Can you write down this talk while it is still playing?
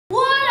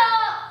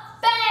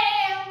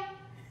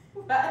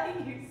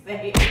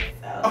say it.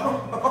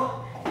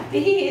 So.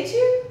 Did he hit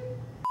you?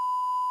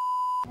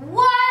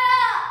 What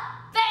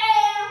up,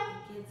 fam?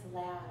 It gets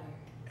louder.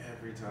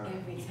 Every time.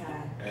 Every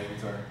time. Every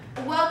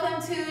time. Welcome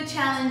to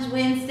Challenge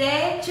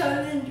Wednesday.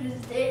 Challenge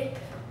Wednesday.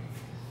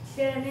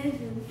 Challenge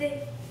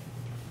Wednesday.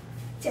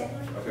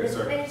 Okay,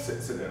 sir.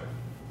 Sit down.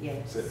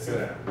 Yes. Sit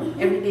down.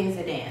 Everything's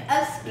a dance.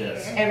 I'm scared.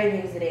 Yes.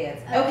 Everything's a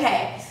dance.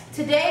 Okay,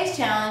 today's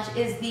challenge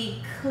is the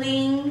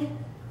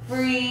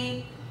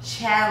cling-free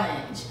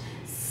challenge.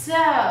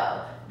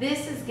 So,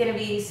 this is gonna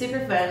be super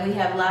fun. We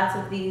have lots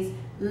of these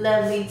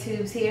lovely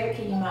tubes here.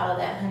 Can you model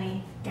that,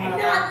 honey? They're Model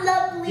not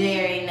that. lovely.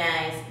 Very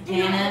nice.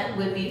 Vanna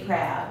would be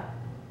proud.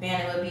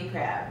 Vanna would be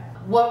proud.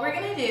 What we're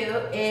gonna do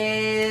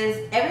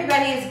is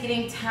everybody is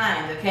getting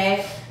timed,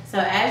 okay? So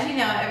as you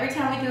know, every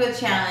time we do a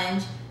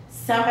challenge,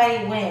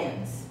 somebody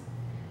wins.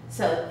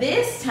 So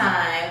this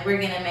time,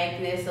 we're gonna make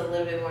this a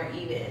little bit more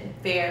even,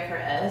 fair for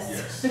us.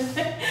 Yes.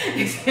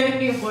 It's gonna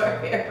be more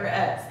fair for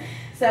us.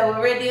 So what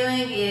we're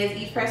doing is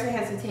each person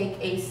has to take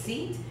a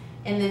seat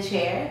in the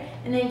chair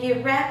and then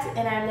get wrapped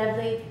in our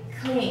lovely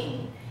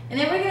cling. And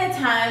then we're gonna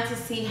time to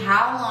see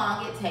how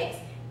long it takes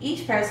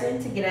each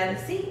person to get out of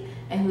the seat,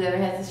 and whoever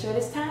has the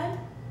shortest time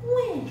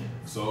wins.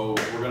 So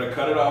we're gonna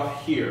cut it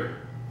off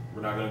here.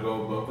 We're not gonna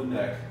go above the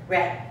neck.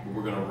 Right.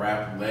 We're gonna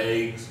wrap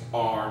legs,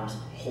 arms,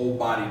 whole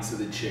body to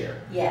the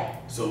chair. Yeah.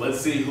 So let's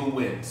see who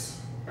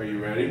wins. Are you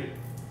ready?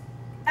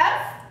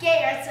 I'm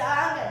scared, so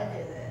I'm gonna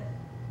do this.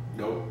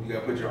 Nope. You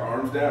gotta put your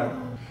arms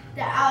down.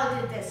 Then I'll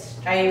do this.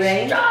 Are you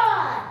ready?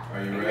 Stop.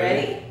 Are you You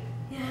ready? ready?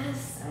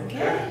 Yes.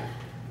 Okay.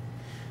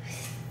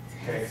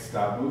 Okay,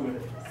 stop moving.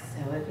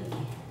 So it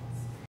begins.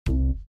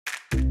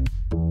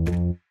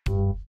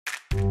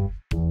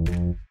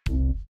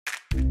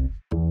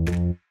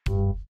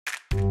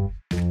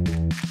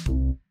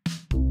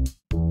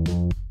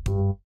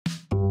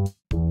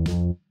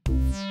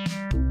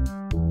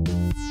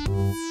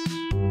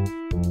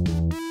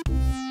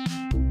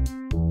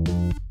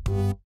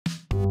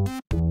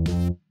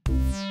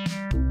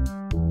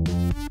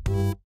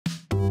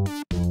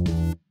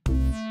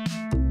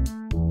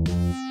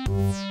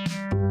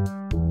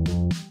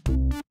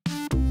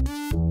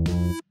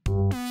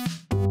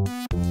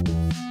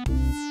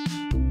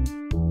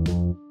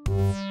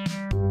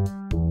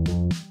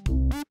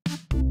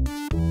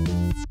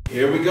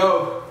 Here we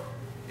go.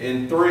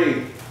 In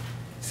 3,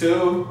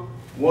 2,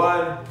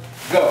 1,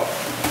 go.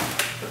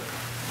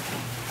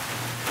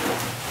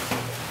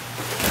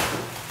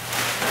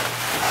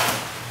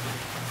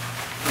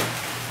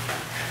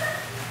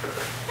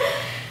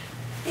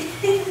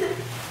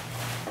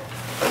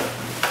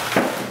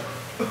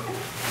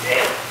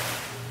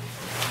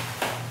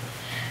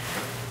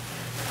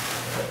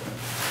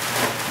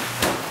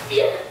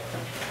 Yeah.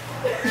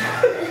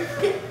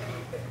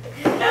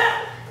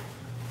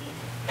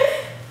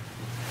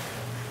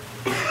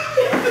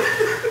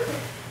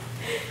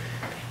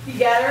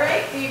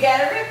 You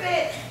gotta rip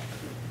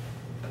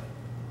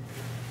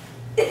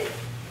it.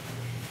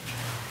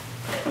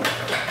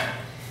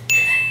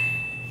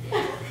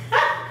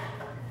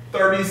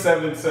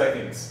 37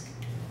 seconds.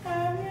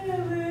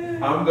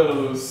 I'm gonna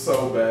lose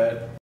so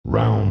bad.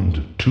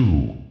 Round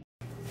 2.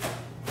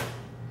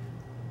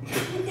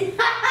 What in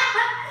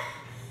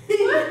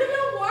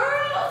the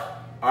world?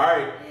 All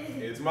right,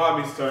 it's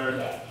mommy's turn.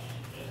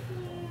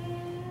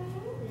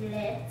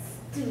 Let's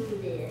do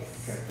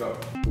this. Okay, go.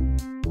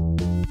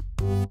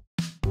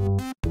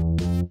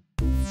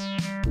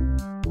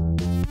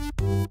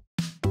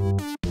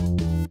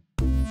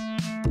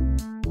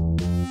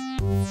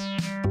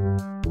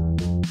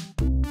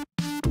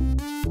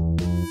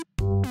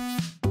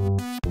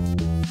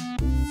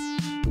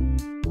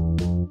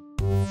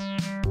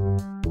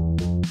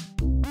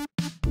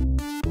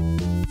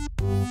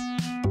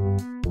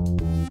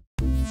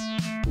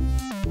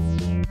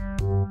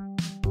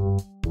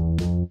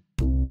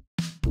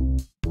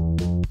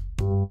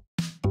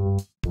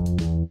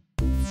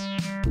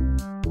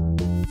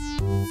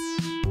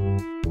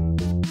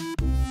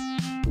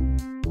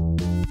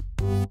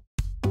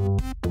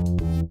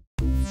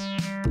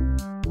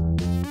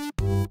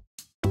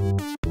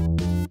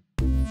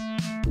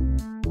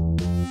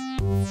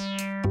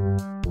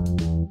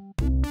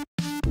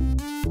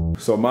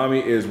 So mommy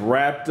is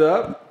wrapped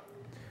up,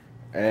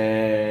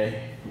 and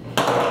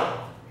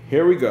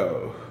here we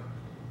go.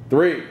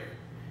 3,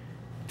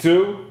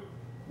 2,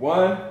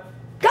 1,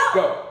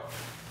 go.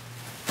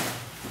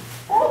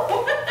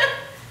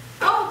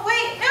 Oh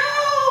wait, no!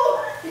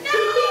 No!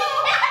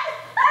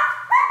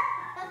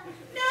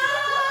 No!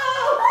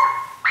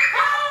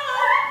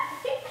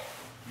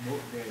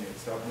 Move, Daniel,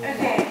 stop moving.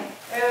 Okay,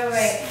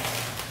 wait.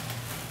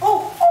 Oh,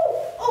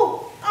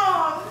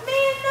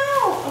 man, no!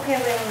 Okay,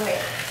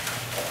 wait.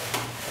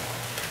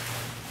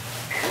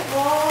 Come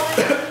on.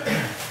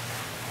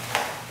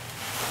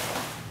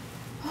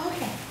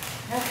 Okay.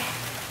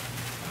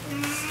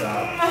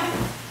 Stop.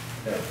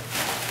 Okay.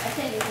 I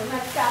think it's my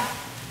stuff.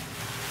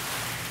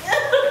 Oh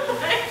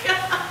my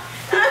god.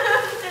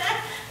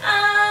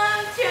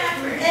 I'm trying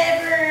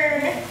forever.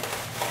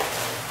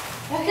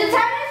 The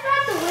time is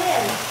about to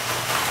win.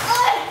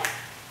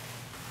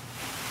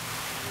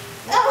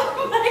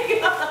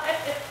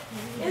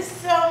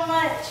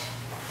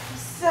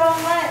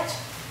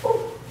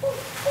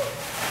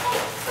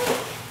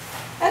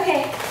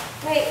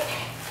 Wait.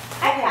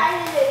 I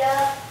tightened it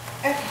up.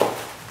 Okay.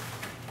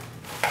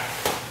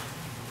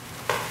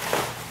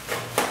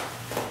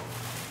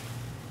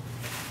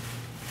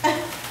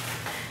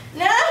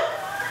 No!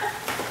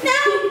 No! I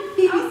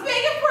was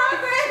making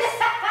progress!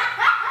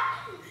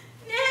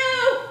 No!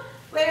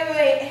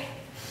 Wait.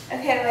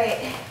 Okay, wait.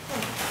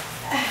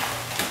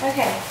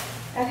 Okay.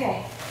 Oh,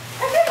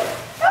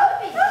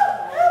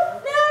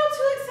 no, I'm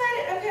too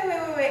excited. Okay,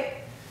 wait.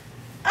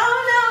 Oh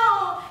no!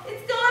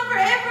 It's going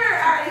forever! I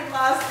already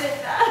lost it.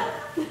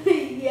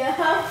 Yeah.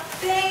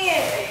 Dang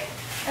it.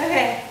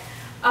 Okay.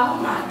 Oh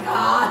my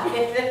God.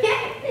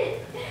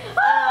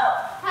 Oh,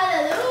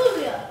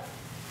 hallelujah.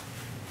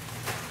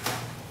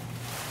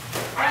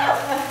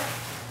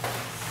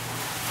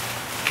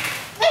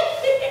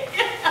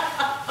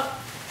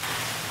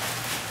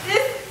 This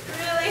is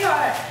really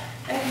hard.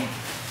 Okay.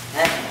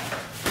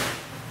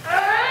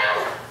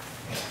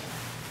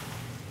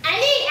 I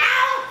need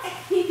out.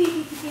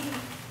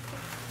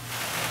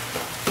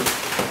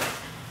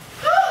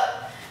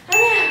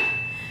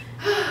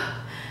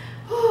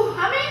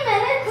 How many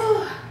minutes?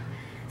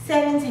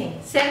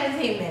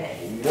 17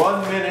 minutes.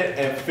 1 minute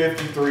and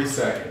 53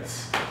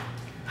 seconds.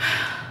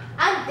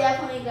 I'm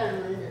definitely gonna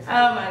win this.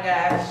 Oh my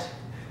gosh.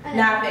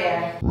 Not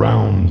fair.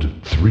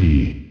 Round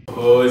 3.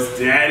 Oh, it's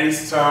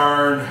Daddy's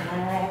turn.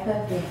 Alright,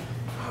 puppy.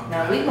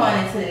 Now we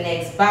going into the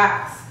next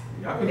box.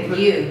 Y'all With can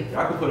you.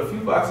 put a few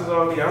boxes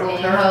on me. I don't Then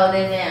you care. hold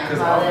it down. 'Cause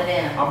Hold it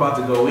down. I'm about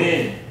to go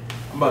in.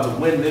 I'm about to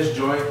win this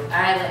joint.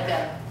 Alright, let go.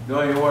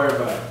 Don't even worry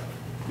about it.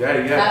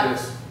 Daddy got Stop.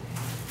 this.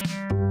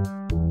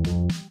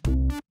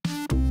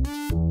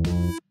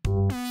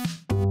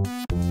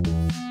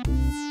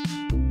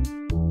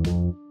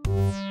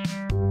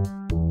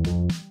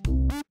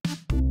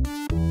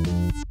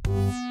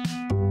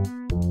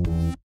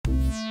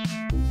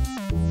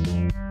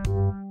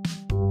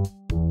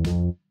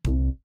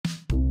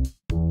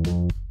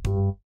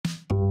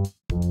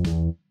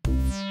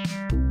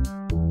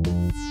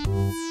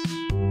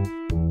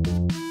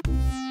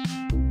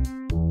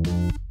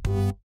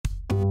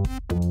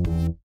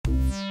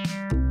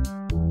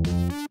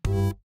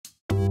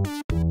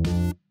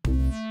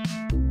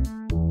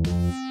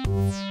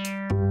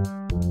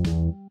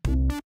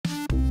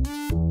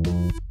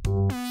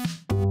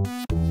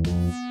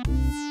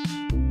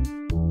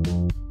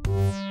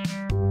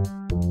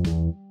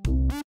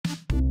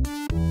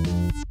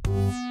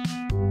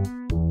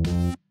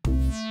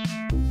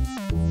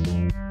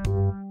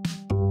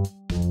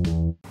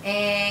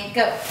 And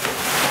go.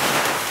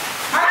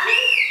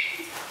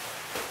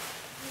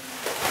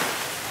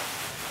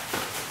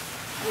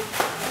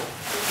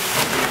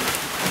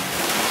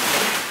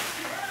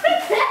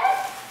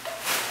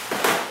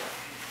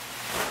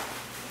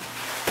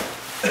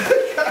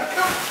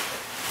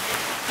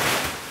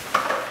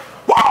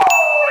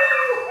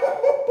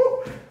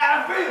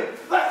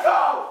 Let's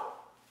go!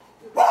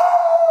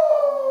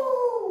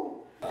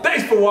 Woo!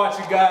 Thanks for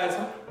watching, guys.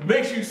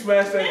 Make sure you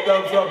smash that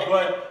thumbs up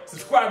button,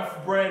 subscribe if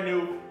you're brand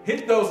new,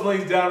 hit those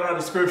links down in the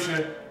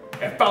description,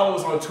 and follow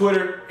us on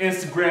Twitter,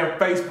 Instagram,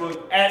 Facebook,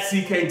 at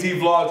CKD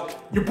Vlogs.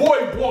 Your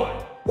boy won.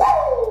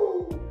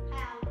 Woo!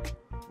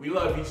 We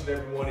love each and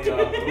every one of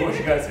y'all. We want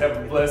you guys to have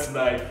a blessed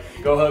night.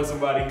 Go hug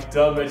somebody.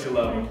 Tell them that you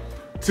love them.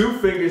 2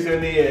 fingers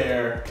in the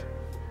air.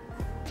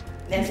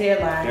 That's your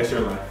line. That's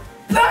your line.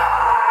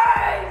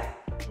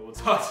 We'll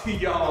talk to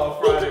y'all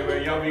on Friday,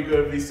 man. Y'all be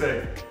good, be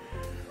safe.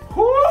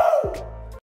 Woo!